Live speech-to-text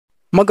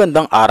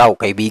Magandang araw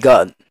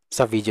kaibigan!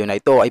 Sa video na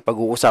ito ay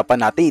pag-uusapan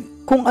natin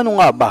kung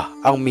ano nga ba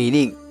ang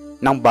meaning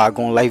ng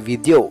bagong live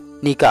video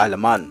ni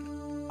Kaalaman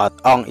at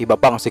ang iba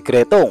pang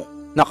sikretong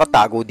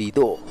nakatago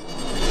dito.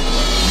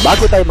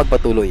 Bago tayo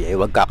magpatuloy ay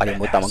huwag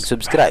kakalimutan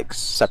mag-subscribe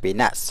sa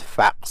Pinas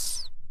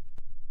Facts.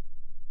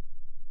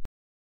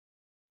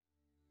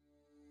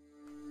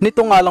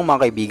 Nito nga lang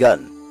mga kaibigan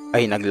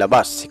ay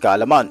naglabas si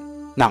Kaalaman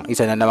ng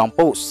isa na namang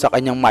post sa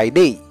kanyang My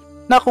Day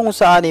na kung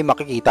saan ay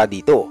makikita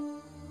dito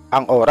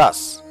ang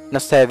oras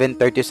na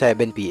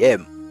 7:37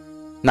 PM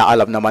na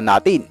alam naman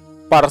natin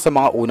para sa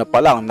mga una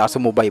pa lang na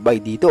sumubaybay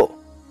dito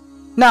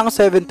na ang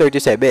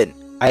 7:37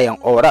 ay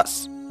ang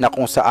oras na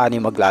kung saan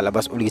ay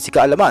maglalabas uli si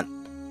Kaalaman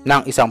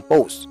ng isang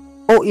post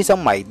o isang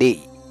My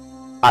Day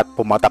at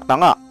pumatak na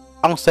nga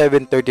ang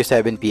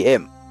 7:37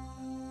 PM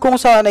kung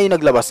saan ay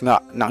naglabas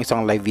nga ng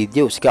isang live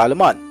video si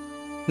Kaalaman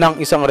ng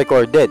isang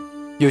recorded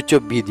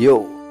YouTube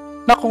video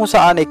na kung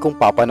saan ay kung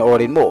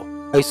papanoorin mo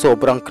ay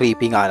sobrang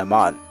creepy nga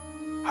naman.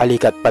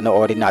 Halika't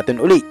panoorin natin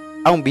uli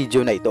ang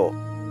video na ito.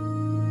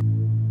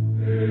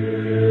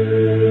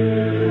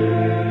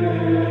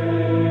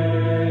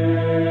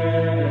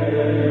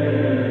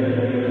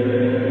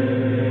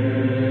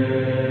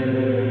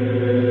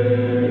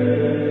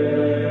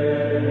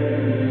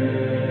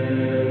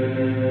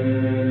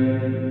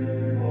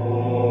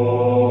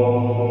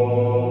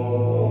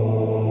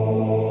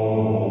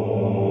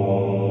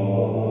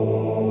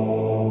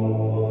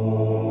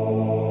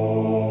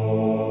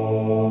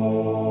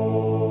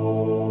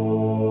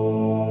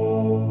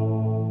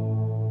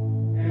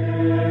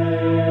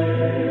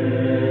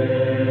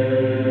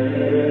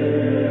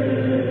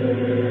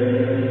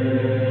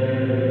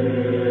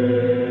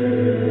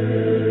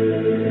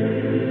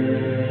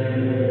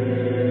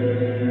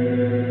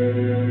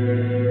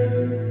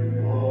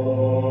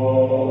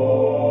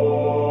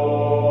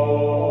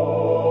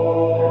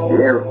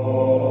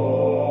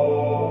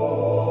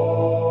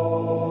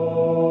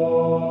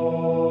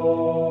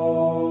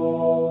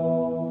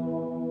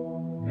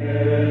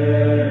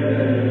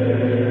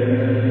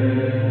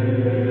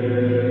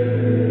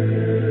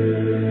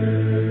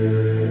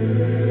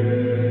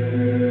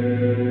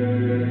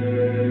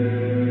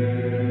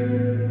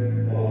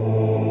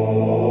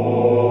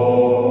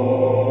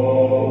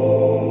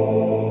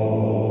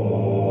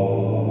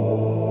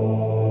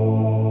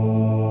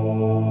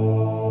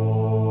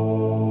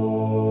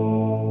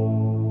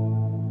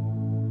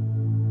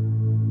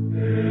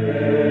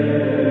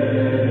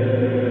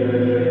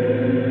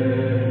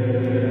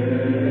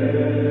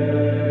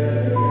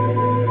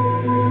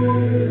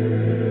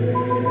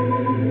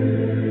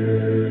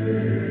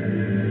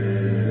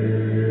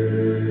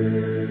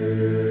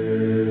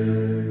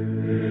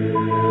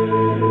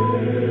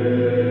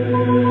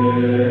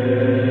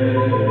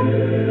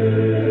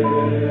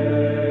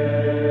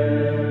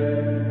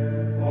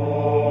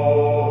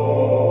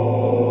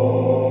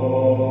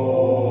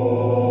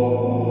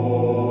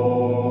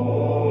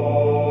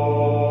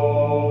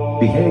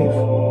 Behave.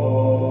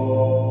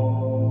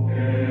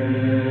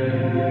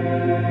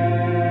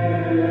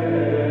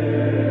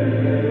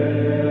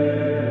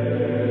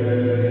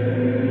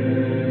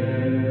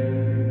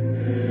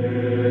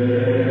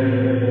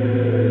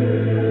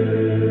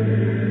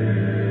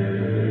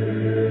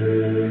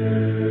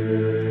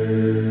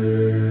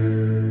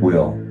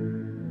 Will.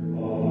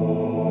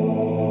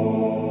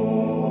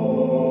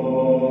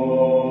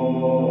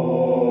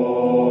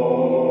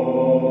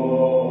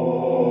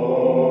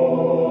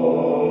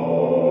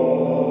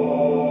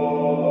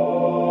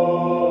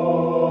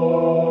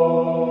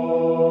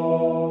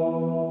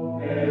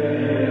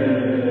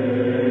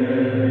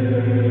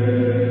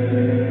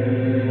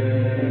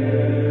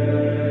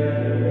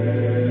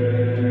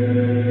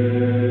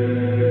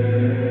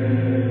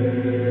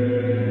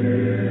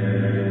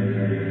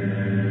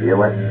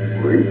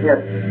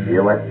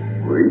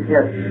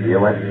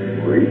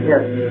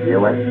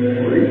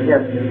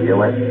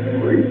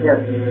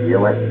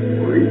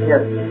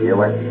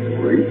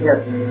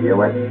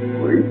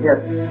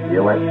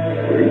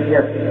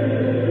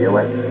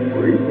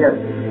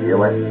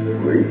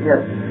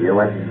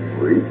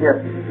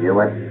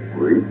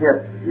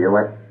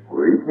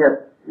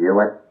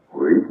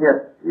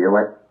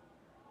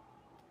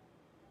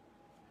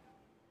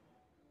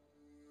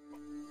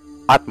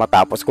 At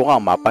matapos ko nga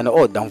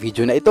mapanood ang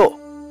video na ito,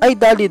 ay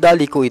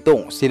dali-dali ko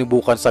itong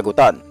sinubukan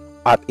sagutan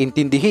at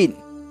intindihin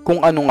kung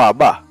ano nga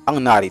ba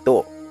ang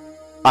narito.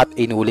 At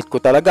inulit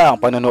ko talaga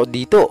ang panonood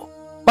dito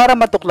para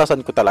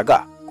matuklasan ko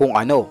talaga kung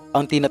ano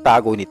ang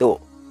tinatago nito.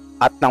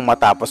 At nang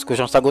matapos ko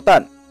siyang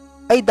sagutan,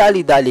 ay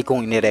dali-dali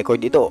kong inirecord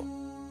ito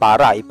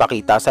para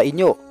ipakita sa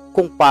inyo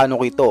kung paano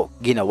ko ito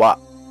ginawa.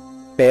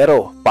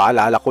 Pero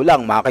paalala ko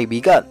lang mga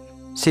kaibigan,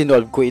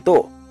 sinolve ko ito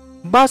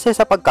base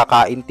sa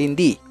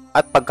pagkakaintindi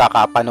at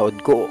pagkakapanood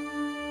ko.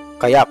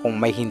 Kaya kung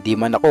may hindi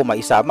man ako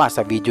maisama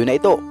sa video na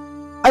ito,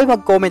 ay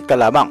mag-comment ka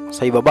lamang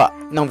sa ibaba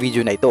ng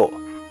video na ito.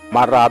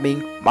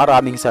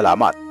 Maraming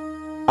salamat.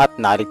 At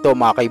narito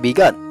mga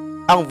kaibigan,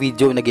 ang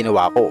video na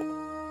ginawa ko.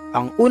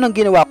 Ang unang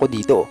ginawa ko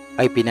dito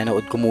ay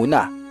pinanood ko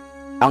muna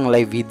ang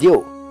live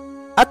video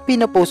at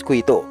pinapost ko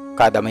ito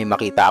kada may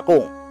makita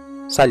akong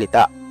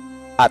salita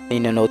at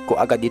ninonote ko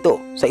agad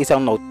ito sa isang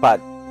notepad.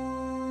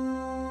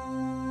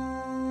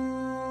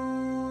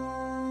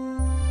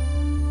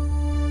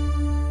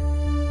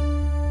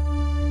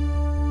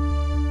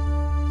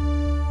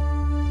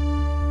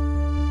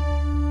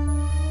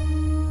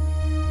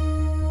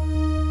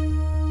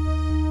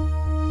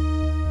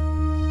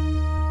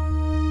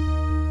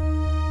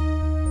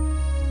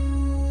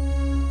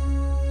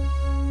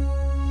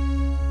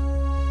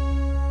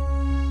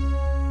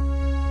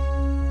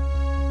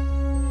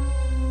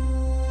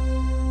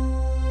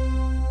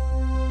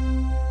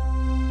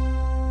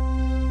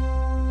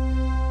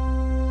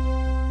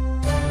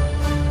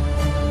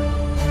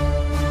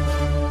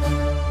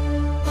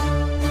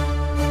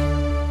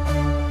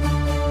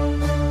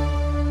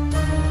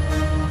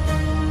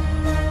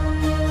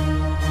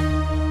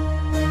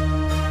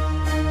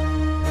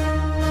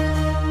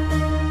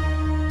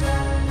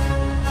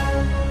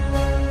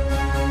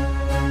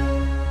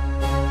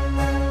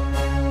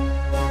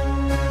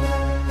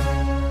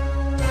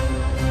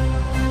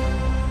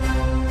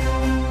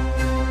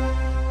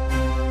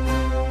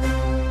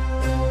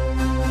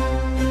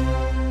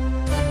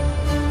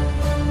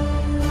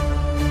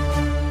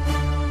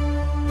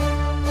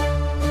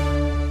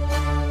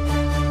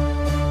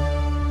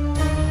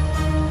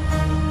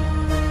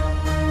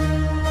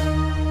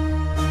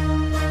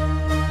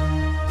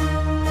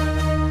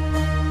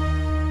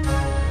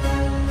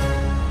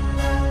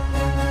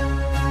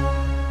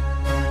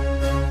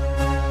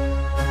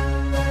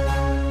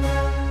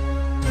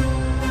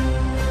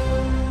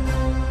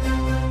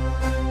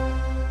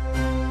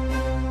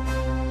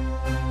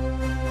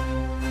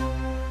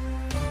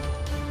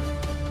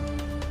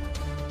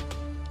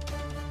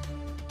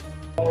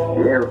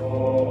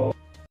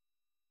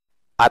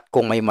 At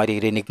kung may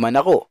maririnig man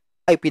ako,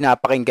 ay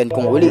pinapakinggan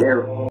kong uli.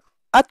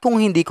 At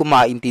kung hindi ko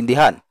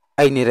maintindihan,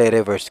 ay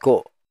nire-reverse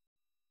ko.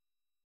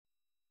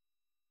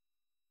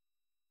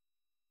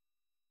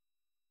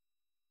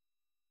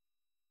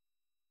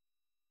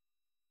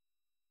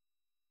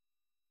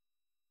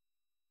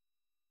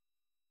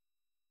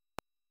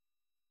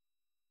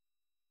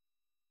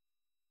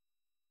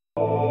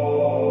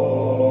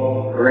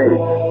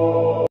 Great.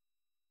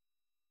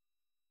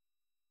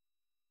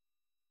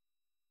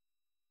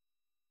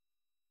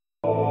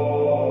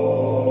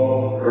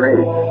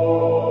 Great.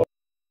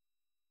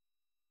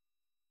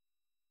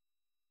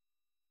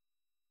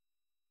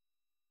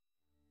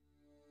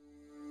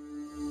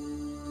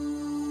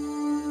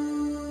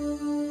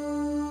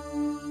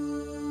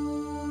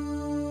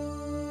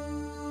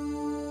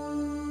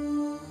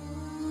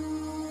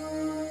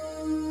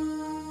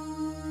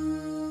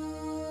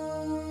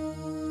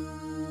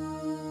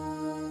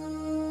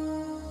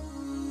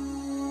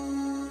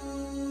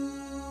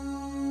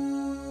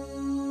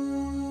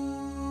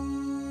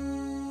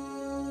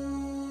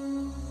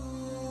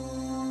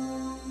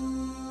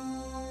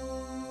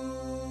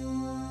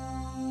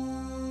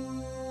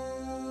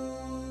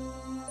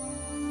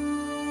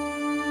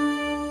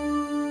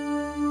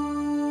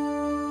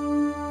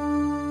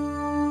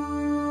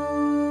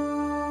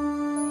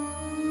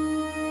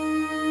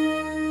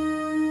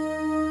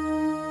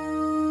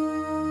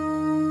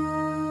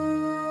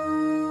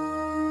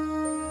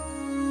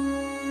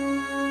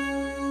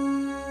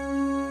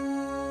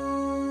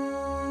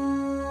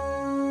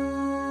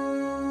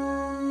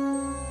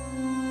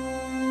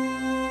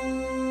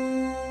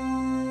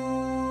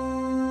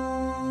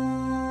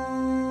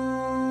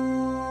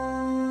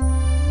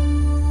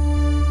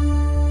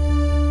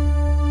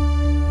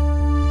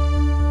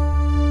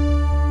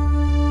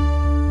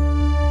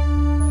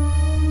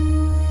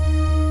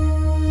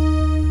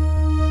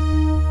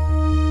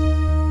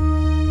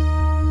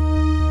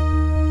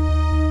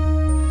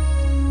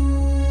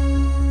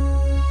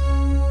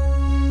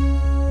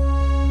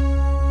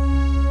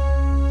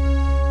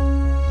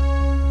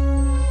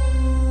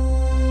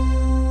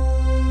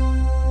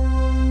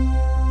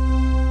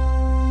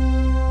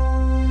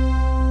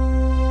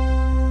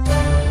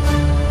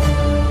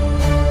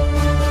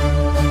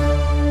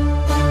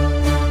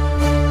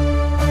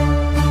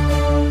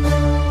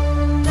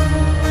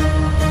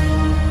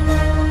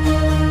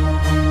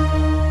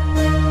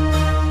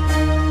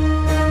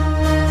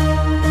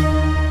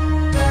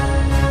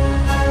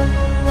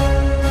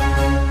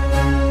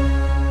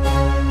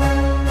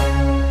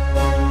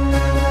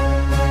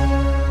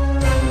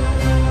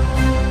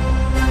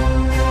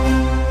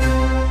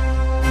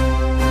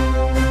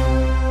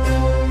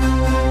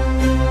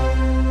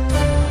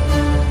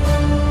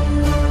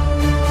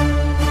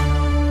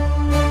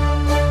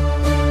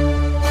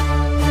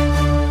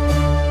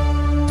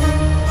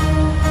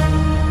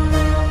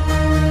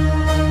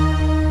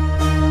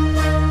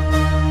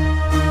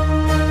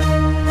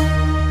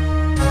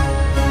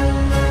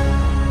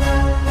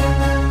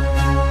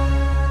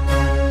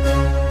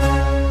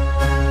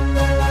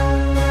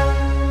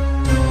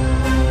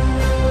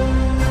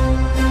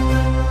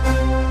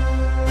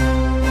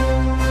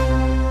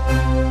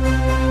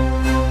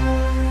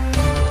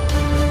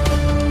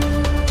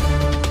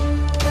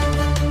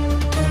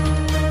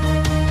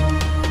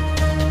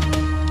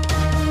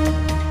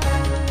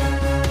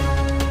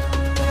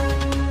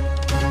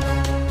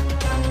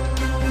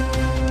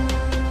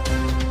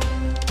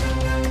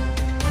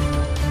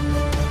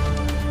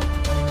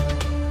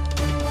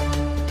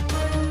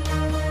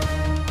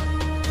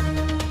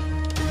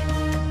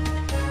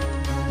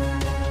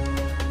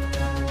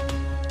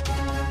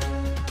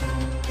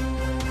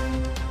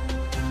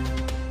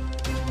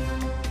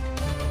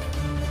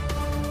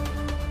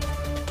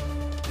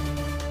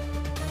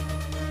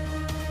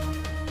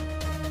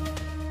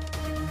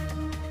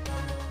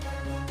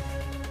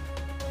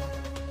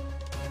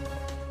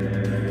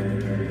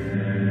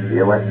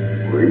 ibat,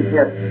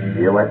 riset,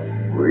 ibat,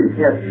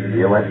 riset,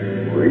 ibat,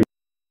 riset,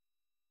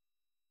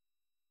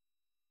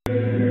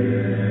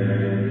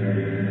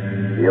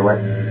 ibat,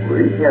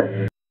 riset.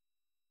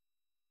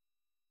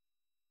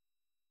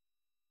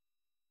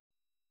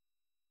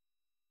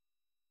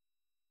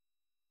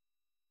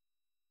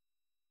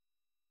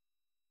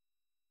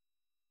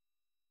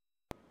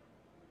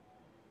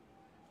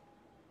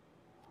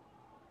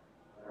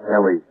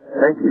 Ellie,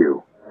 thank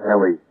you.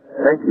 Ellie,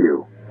 thank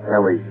you.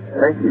 Ellie,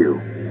 thank you.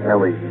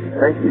 Ellie,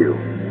 thank you.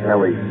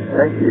 Ellie,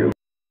 thank you.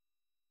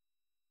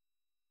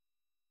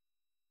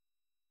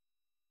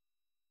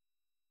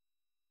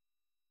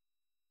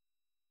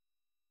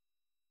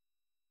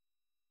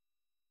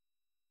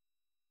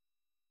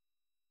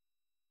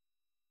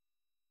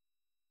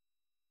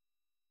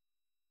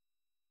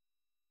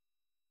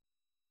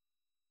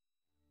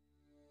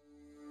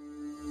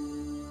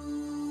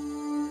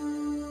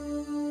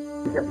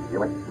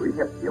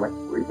 Reset.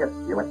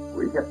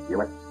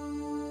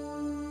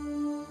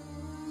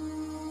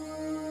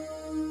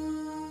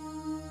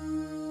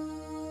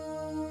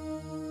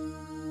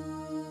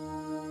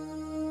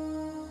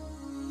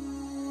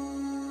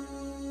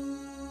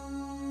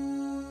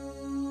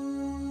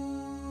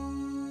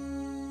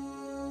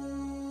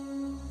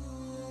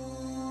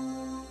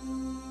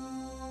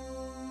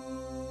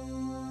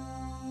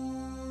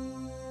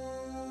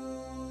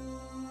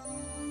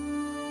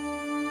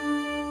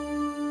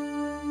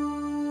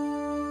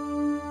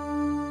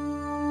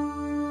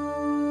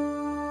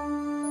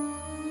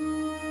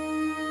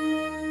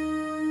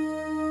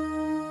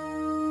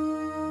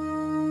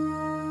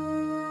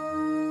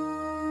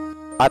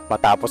 At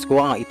matapos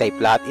ko ang i-type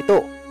lahat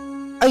ito,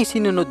 ay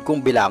sinunod kong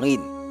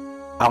bilangin.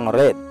 Ang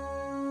red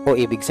o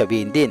ibig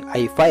sabihin din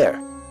ay fire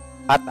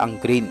at ang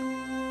green.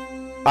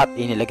 At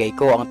inilagay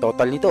ko ang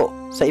total nito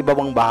sa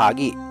ibabang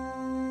bahagi.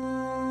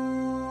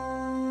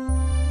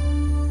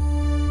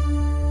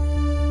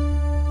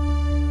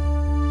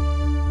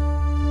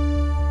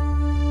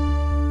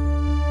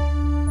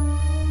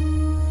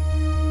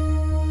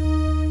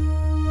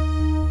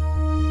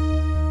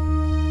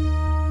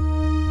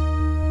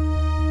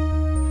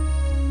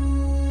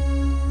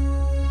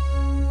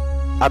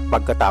 At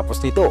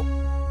pagkatapos nito,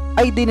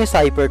 ay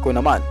dinescipher ko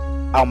naman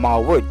ang mga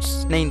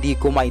words na hindi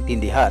ko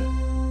maintindihan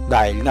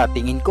dahil nga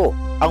tingin ko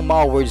ang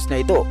mga words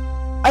na ito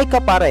ay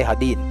kapareha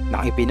din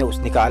ng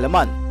ipinost ni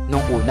Kaalaman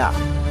nung una.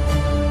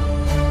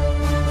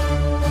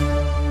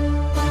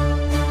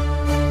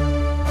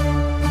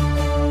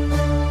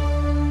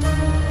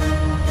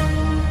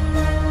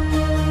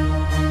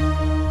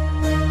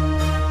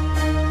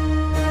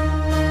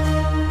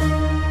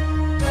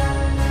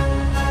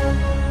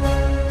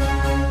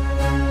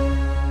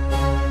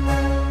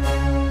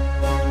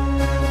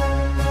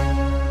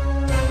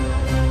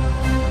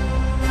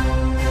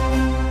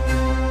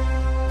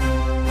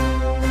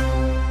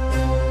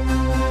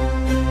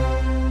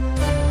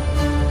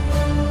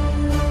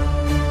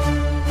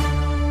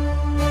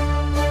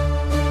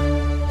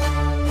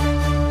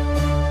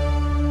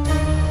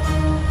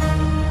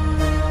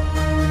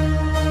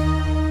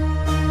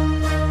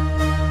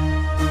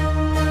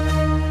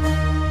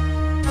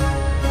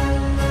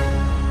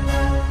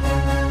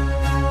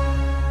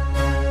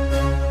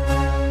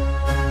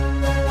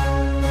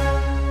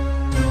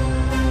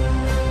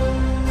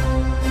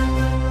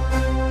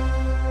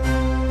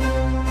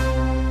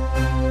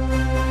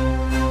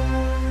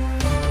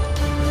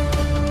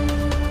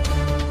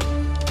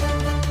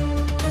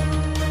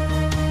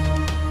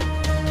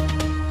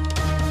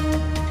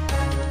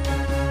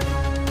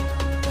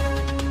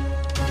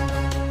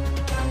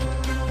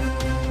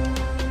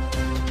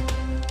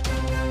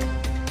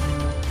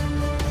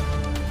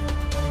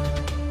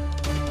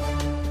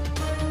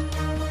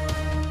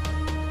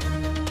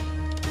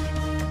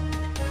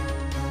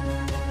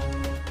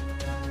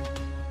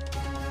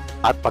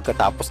 At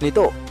pagkatapos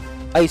nito,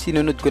 ay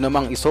sinunod ko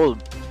namang isolve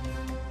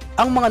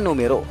ang mga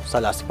numero sa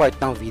last part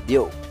ng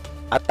video.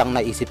 At ang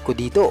naisip ko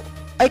dito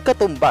ay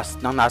katumbas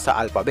ng nasa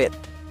alphabet.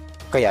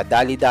 Kaya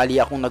dali-dali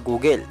akong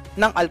nag-google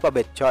ng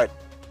alphabet chart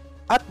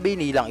at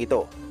binilang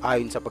ito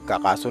ayon sa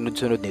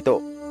pagkakasunod-sunod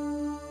nito.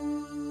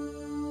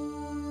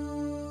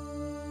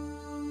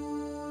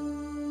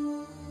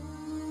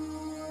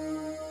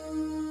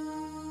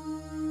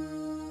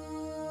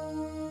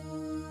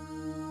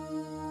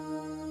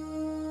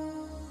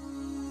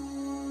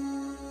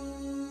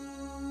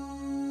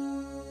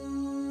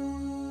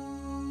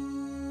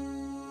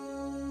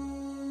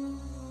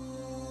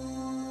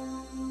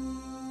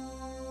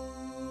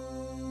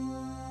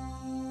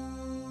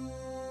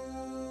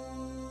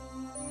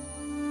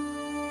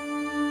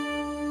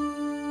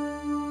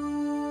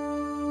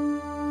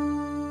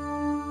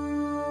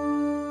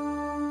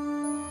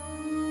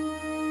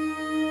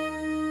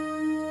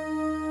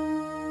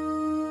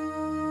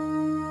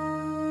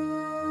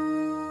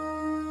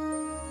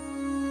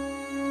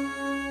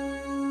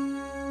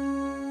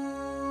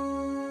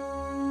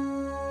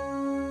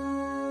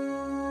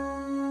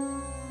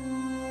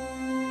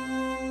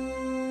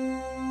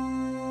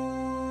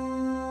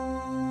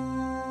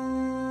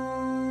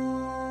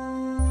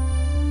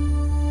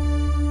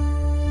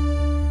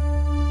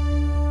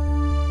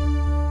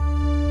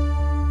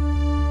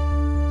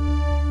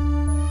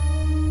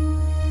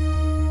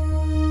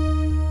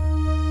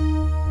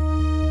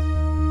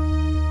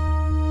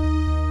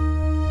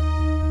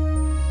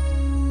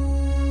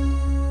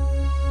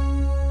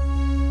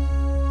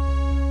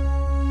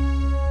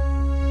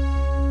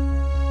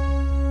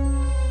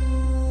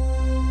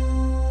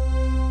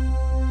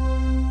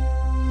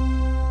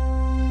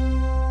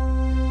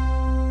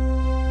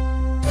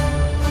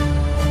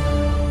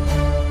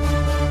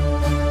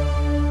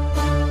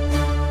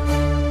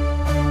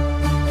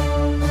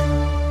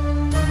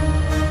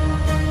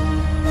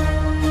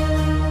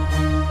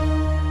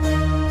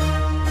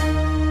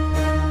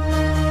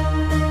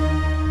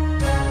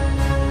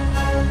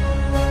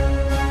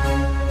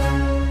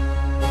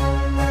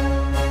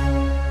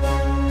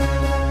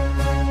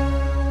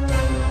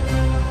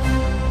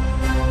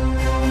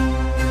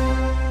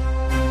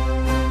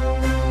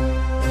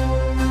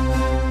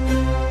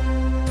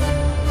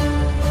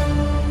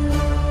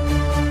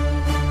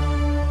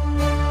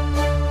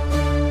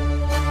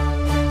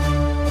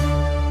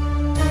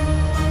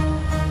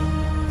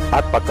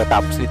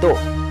 Pagkatapos nito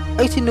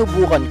ay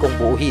sinubukan kong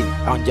buuhin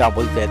ang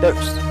jumbled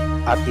letters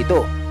at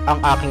ito ang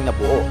aking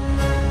nabuo.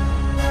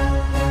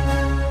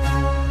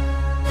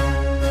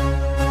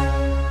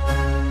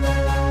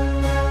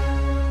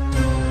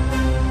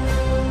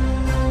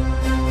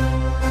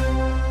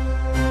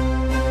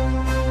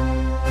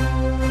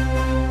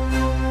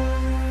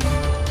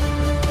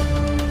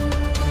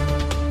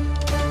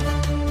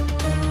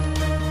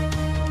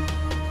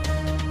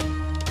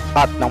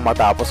 At nang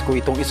matapos ko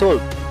itong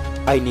isolve,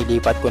 ay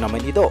nilipat ko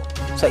naman ito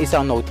sa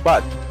isang notepad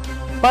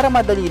para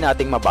madali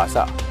nating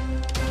mabasa.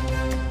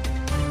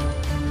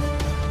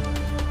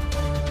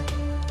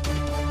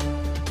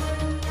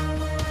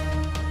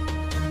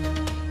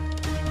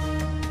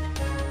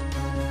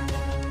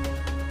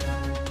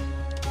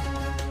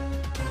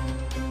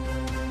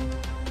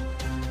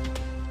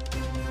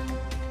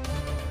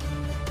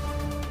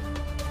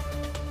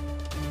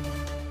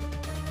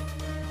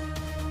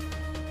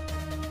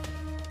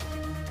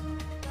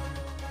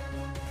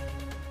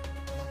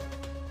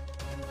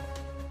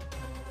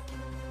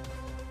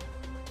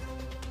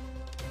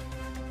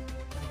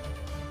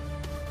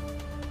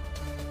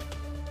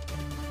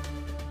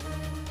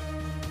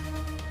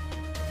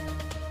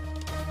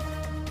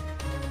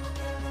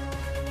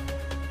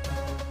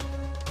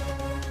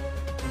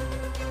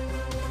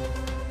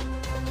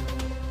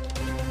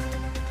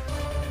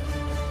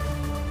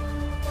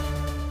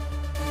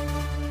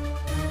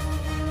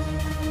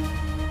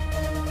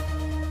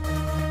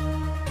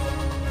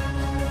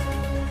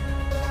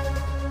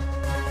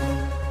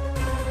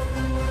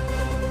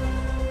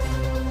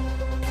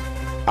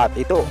 At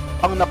ito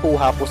ang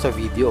nakuha ko sa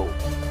video.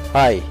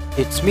 Hi,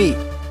 it's me.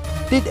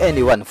 Did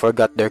anyone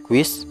forgot their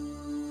quiz?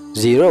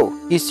 0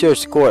 is your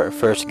score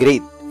first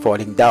grade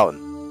falling down.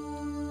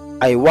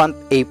 I want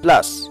A+.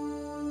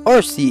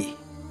 Or C.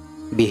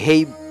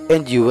 Behave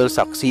and you will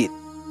succeed.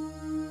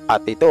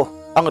 At ito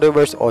ang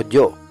reverse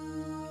audio.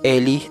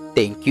 Ellie,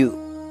 thank you.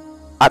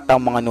 At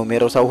ang mga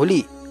numero sa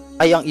huli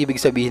ay ang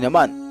ibig sabihin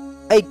naman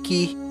ay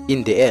key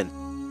in the end.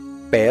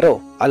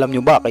 Pero alam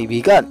nyo ba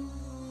kaibigan,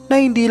 na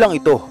hindi lang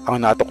ito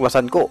ang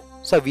natuklasan ko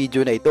sa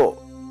video na ito,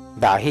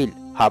 dahil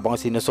habang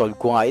sinosolve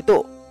ko nga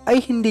ito ay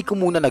hindi ko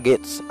muna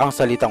na-gets ang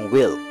salitang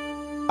will,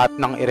 at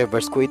nang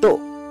i-reverse ko ito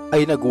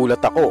ay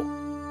nagulat ako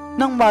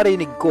nang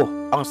marinig ko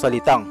ang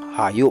salitang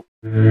hayop.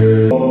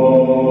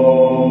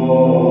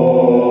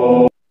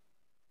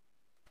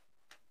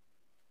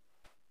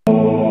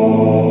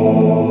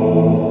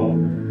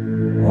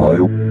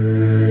 Hayop.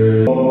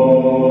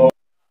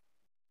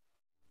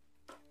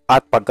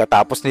 At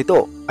pagkatapos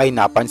nito ay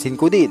napansin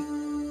ko din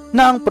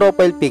na ang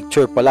profile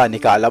picture pala ni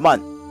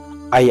Kaalaman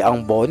ay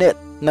ang bonnet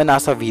na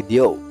nasa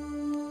video.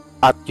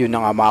 At yun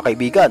na nga mga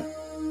kaibigan,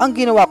 ang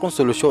ginawa kong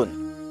solusyon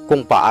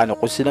kung paano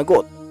ko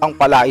sinagot ang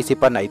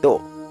palaisipan na ito.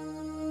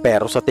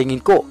 Pero sa tingin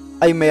ko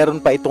ay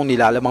meron pa itong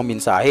nilalamang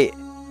mensahe.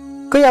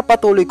 Kaya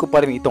patuloy ko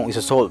pa rin itong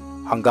isasolve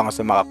hanggang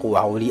sa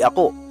makakuha huli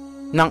ako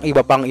ng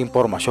iba pang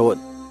impormasyon.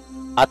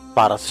 At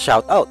para sa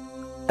shoutout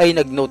ay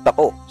nagnote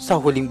ako sa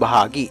huling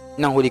bahagi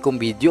ng huli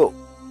kong video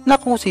na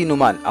kung sino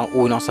man ang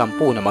unang 10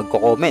 na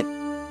magko-comment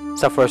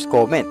sa first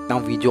comment ng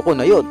video ko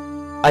na yon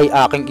ay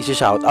aking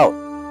isi-shoutout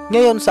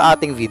ngayon sa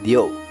ating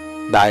video,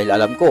 dahil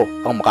alam ko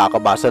ang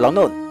makakabasa lang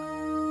nun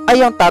ay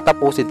ang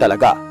tatapusin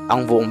talaga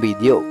ang buong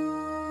video.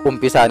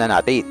 Umpisa na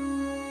natin.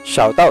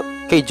 Shoutout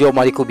kay Jo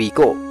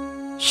Maricubico,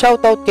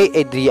 shoutout kay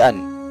Adrian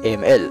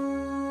ML,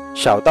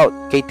 shoutout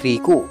kay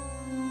Triku,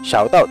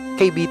 shoutout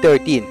kay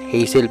B13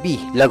 Hazel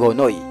B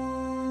Lagonoy,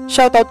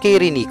 shoutout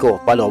kay Rinico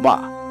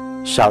Paloma,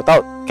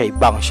 shoutout kay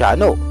Bang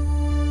Shano,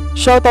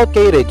 shoutout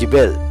kay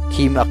Regibel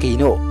Kim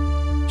Aquino,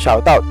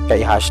 shoutout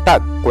kay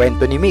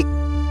 #Kwento ni Mick,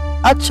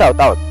 at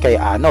shoutout kay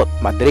Anot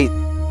Madrid,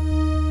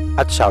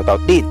 at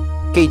shoutout din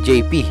kay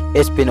JP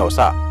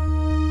Espinosa.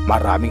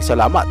 Maraming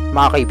salamat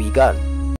mga kaibigan.